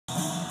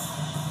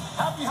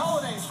Happy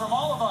holidays from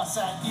all of us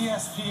at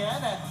ESPN,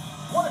 and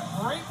what a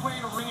great way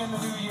to ring in the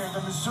new year.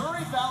 The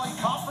Missouri Valley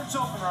Conference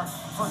opener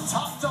for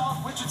top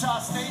dog Wichita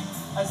State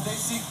as they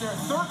seek their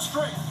third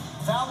straight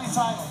Valley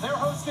title. They're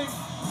hosting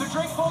the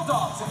Drake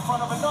Bulldogs in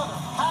front of another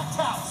packed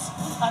house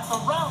at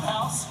the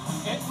Roundhouse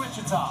in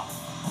Wichita.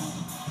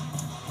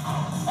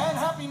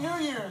 And Happy New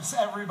Year's,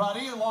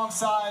 everybody.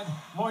 Alongside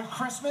Lloyd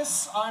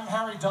Christmas, I'm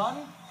Harry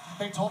Dunn.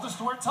 They told us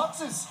to wear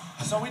tuxes,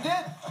 so we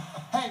did.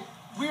 Hey,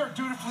 we are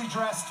dutifully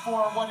dressed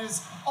for what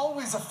is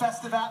always a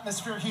festive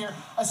atmosphere here,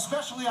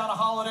 especially on a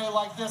holiday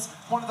like this.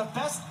 One of the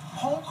best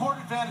home court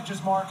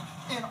advantages, Mark,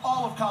 in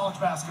all of college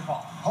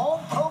basketball.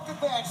 Home court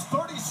advantage,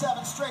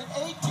 37 straight,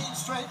 18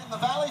 straight in the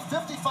Valley,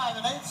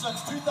 55-8 since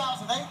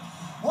 2008.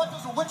 What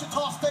does a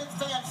Wichita State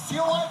fan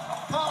feel like?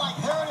 Kind of like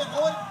Harry and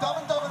Lloyd, Dunn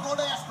and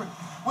North Aspirin,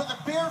 where the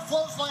beer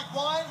flows like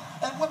wine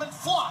and women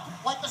flock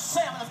like the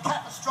salmon of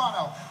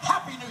Capistrano.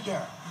 Happy New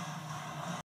Year.